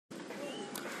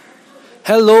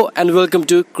Hello and welcome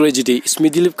to Crazy Day. It's me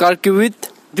Dilip Karki with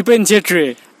Dipen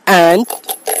Jetri. And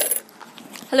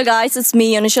hello guys, it's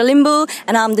me Anusha Limbu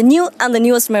and I'm the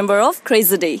newest member of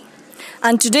Crazy Day.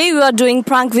 And today we are doing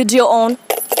prank video on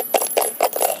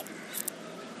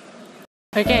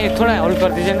Okay, थोड़ा hold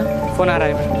कर दीजिए ना, phone आ रहा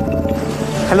है।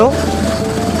 Hello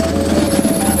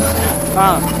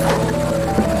हाँ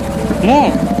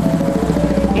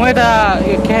म यता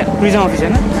के प्रिजन अफिस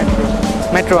हैन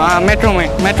मेट्रो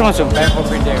मेट्रोमा छु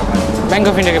बैंक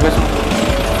अफ इंडिया के पास।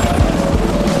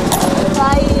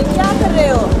 भाई क्या कर रहे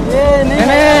हो? नहीं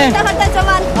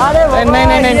अरे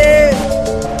नहीं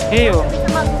ये हो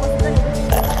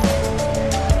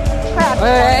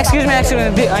एक्सक्यूज मी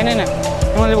हैन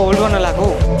मैले होल्ड गर्न लाग्यो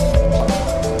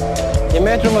ये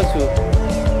मेट्रोमा छु।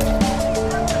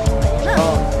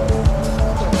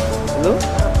 हेलो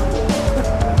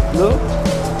हेलो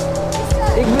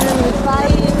एक मिनट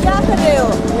भाई क्या कर रहे हो?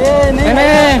 नहीं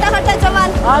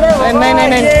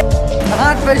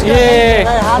ये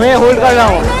मैं होल्ड कर रहा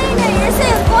हूँ।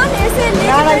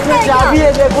 चाबी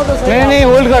है देखो तो सही। नहीं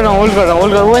होल्ड कर रहा हूँ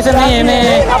वैसे नहीं है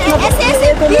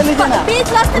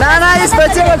ना इस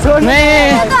बच्चे को छोड़ नहीं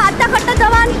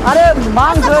अरे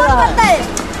मांग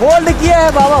होल्ड किया है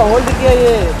बाबा होल्ड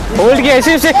किया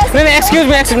सिर्फ नहीं एक्सक्यूज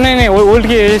मी नहीं होल्ड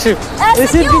किया सिर्फ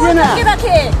रिसीव कीजिए ना।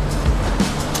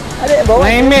 अरे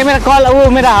नहीं मेरा कॉल वो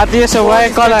मेरा हाथ ये सब है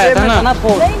कॉल आया था ना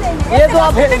ये तो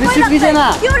आप रिसीव कीजिए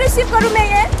ना। क्यों रिसीव करूं मैं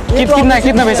ये?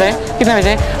 कितना पैसा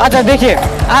है? अच्छा देखिए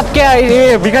आप क्या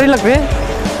ये भिखारी लगते हैं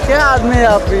क्या आदमी है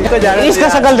आप? इसका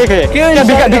शकल देखिए क्या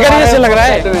भिखारी जैसे लग रहा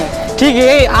है। ठीक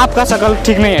है आपका शकल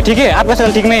ठीक नहीं है, ठीक है आपका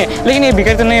शकल ठीक नहीं है, लेकिन ये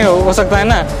भिखारी तो नहीं हो सकता है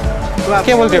ना।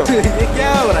 क्या बोलते हो? ये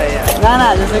क्या हो रहा है यार?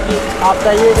 ना जैसे कि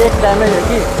आपका ये एक डैमेज है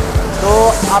कि तो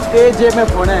आपके जेब में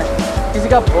फ़ोन है, किसी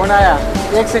का फ़ोन आया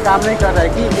एक से काम नहीं कर रहा है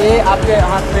कि ये आपके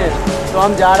हाथ में, तो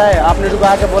हम जा रहे हैं, आपने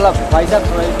रुका के बोला भाई साहब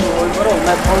थोड़ा इसको होल्ड करो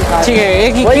मैं फ़ोन खा। ठीक है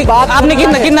एक आपने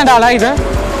कितना डाला इधर?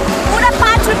 पूरा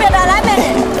 5 रुपए डाला है मैंने।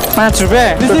 5 रुपए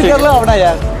रिसीव कर लो अपना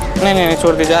यार। नहीं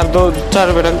छोड़ दीजिए आप 4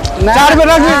 रुपए रख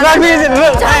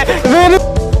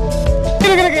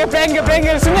प्रैंक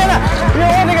सुनिए ना ये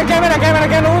देखो कैमरा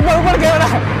ऊपर कैमरा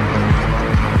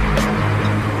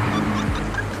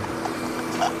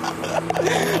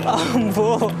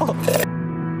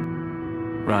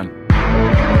Run.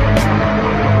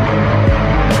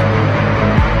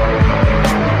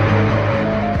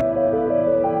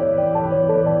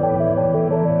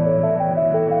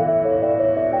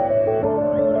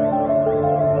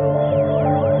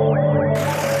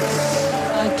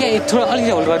 क्या थोड़ा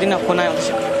अलिकति होल्ड गरिदिनु फोन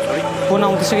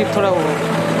आउँदैछ कि थोड़ा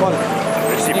कल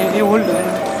ए होल्ड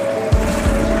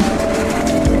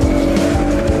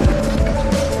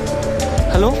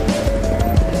हेलो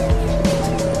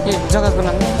ए जग्गाको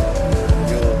नाम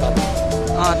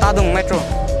तादोङ मेट्रो।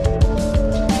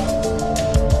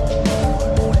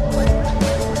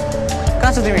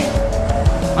 कहाँ छ तिमी?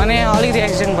 अनि अलिकति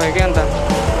एक्सिडेन्ट भयो क्या अन्त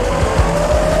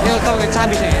यो तपाईँको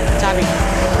चाबी छ यहाँ चाबी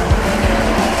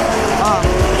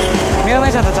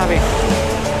मेरोमै छ त चाबी।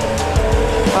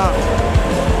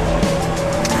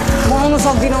 म आउनु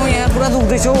सक्दिनँ यहाँ पुरा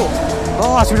दुख्दैछु हो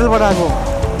हस्पिटलबाट आएको।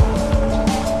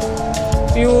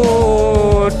 यो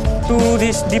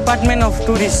टुरिस्ट डिपार्टमेन्ट अफ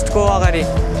टुरिस्टको अगाडि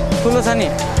ठुलो छ नि।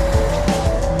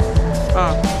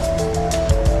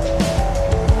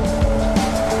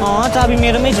 चाबी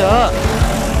मेरोमै छ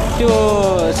त्यो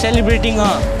सेलिब्रेटिङ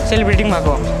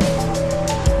भएको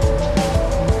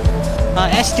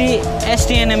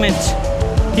एसटिएनएमएच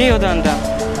के हो त अन्त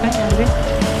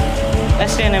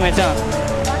एसटिएनएमएच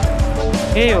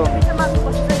यही हो।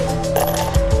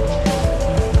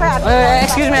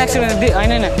 एक्सक्युज मी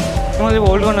होइन मैले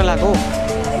होल्ड गर्न लाग्यो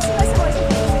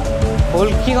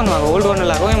होल्ड के गर्नु भएको होल्ड गर्न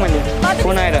लाग्यो है मैले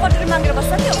फोन आएर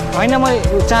होइन मैले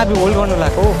चाबी होल्ड गर्नु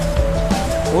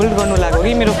लाग्यो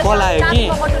कि मेरो कल आयो कि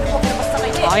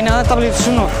होइन तपाईँले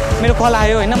सुन्नु मेरो कल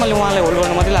आयो होइन मैले उहाँलाई होल्ड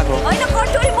गर्नु मात्रै लाग्यो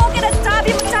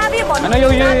होइन यो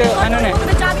होइन नि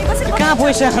कहाँ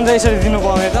पैसा अन्त यसरी दिनु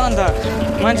पाउने त अन्त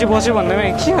मान्छे बस्यो भन्दैमा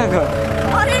के भएको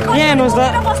यहाँ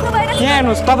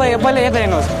हेर्नुहोस् तपाईँ पहिला यता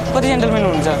हेर्नुहोस् कति जेन्टलमेन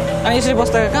हुनुहुन्छ अनि यसरी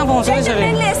बस्दा कहाँ पाउँछ यसरी।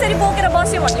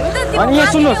 अनि यहाँ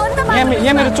सुन्नुहोस्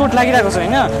यहाँ मेरो चोट लागिरहेको छ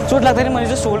होइन चोट लाग्दाखेरि मैले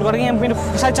जस्ट होल्ड गरेँ यहाँ मेरो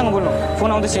साइडसँग बोल्नु फोन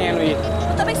आउँदैछ यहाँ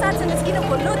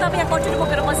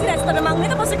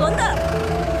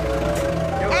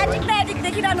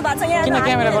किन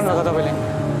क्यामेरा गर्नुभएको तपाईँले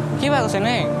के भएको छैन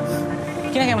है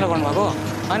किन क्यामेरा गर्नुभएको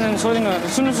होइन सोधिनु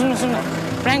सुन्नु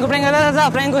प्राङ्क दादा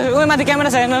प्राङ्क ऊ माथि क्यामेरा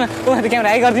छ हेर्नु न ऊ माथि क्यामेरा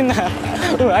हाई गरिदिनु न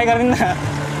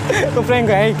ऊ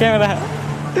प्राङ्कको हाई क्यामेरा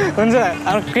हुन्छ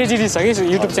हाम्रो क्रेजी डिस छ कि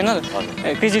युट्युब च्यानल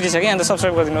क्रेजी डिस छ कि अन्त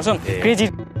सब्सक्राइब गरिदिनुहोस् हो क्रेजी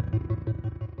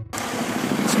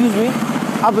एक्सक्युज मी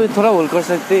आप थोड़ा होल्ड कर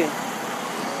सकते?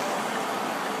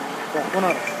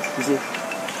 जी।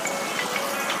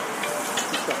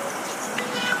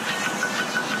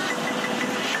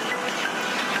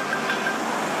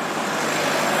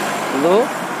 हेलो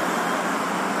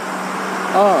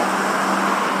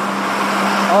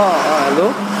हेलो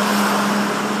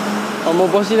म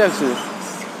बसिरहेको छु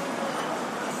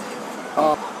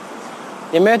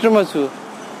यहाँ मेट्रोमा छु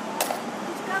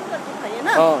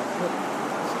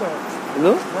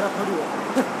हेलो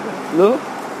हेलो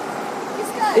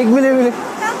एक मिनट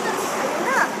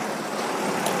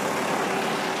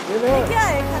क्या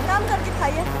है काम करके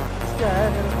खाइए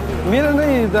मेरा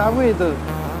नहीं तो आपको ही तो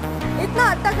इतना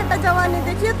हट्टा कट्टा जवान है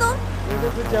देखिए तो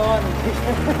जवान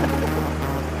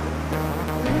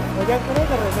मजाक तो नहीं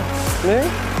कर रहे नहीं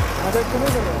मजाक तो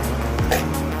नहीं कर रहे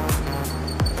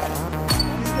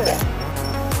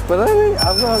पता नहीं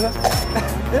आपको होगा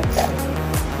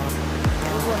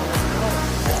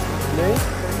नहीं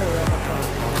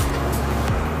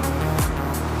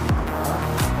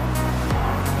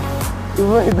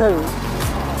वो इधर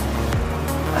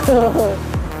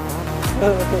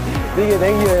ठीक है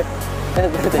थैंक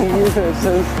यू चेन्ज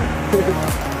चाहिँ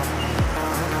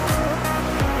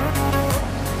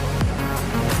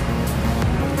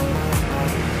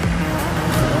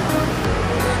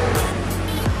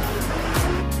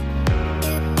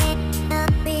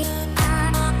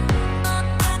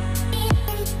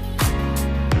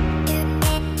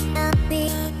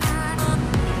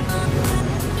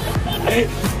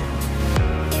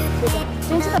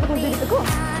तपाईँको 2 रुपियाँको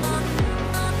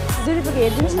 2 रुपियाँको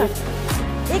हेरिदिनुहोस् न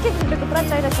एक रुपियाँको पुरा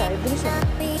चाहिरहेको छ हेरिदिनुहोस् न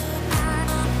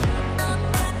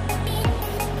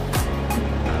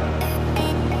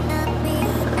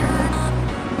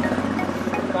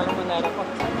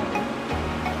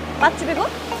पाँच रुपियाँको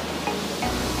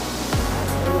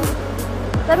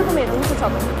तपाईँकोमा हेरिदिनुहोस् न छ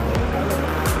भने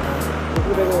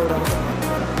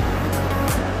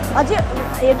अझै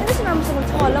हेरिदिनुहोस् न राम्रोसँग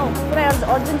छ होला हौ पुरा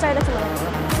अर्जेन्ट चाहिरहेको छ मलाई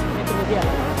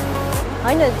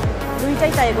होइन दुईटै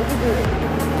चाहिएको कि दुई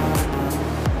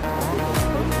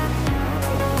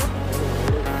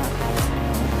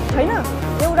छैन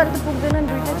एउटाले त पुग्दैन नि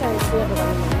दुईटै चाहिएको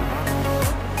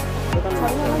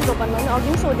छैन होला नि दोकानमा नि अघि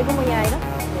पनि सोधेको म यहाँ आएर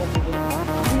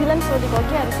दिदीलाई पनि सोधेको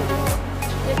अघि आएर सोधेको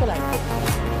त्यहीको लागि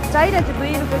चाहिरहेको थियो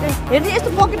 2 रुपियाँकै हेरिदिनु यस्तो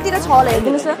पकेटतिर छ होला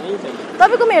हेरिदिनुहोस् न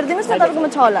तपाईँकोमा हेरिदिनुहोस् न तपाईँकोमा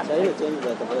छ होला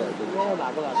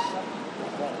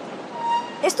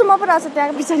यस्तोमा पो रहेछ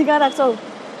त्यहाँ पछाडि कहाँ राख्छौ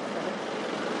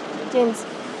चेन्ज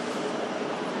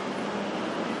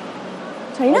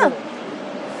छैन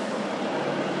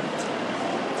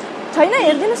छैन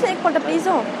हेरिदिनुहोस् न एकपल्ट प्लिज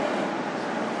हौ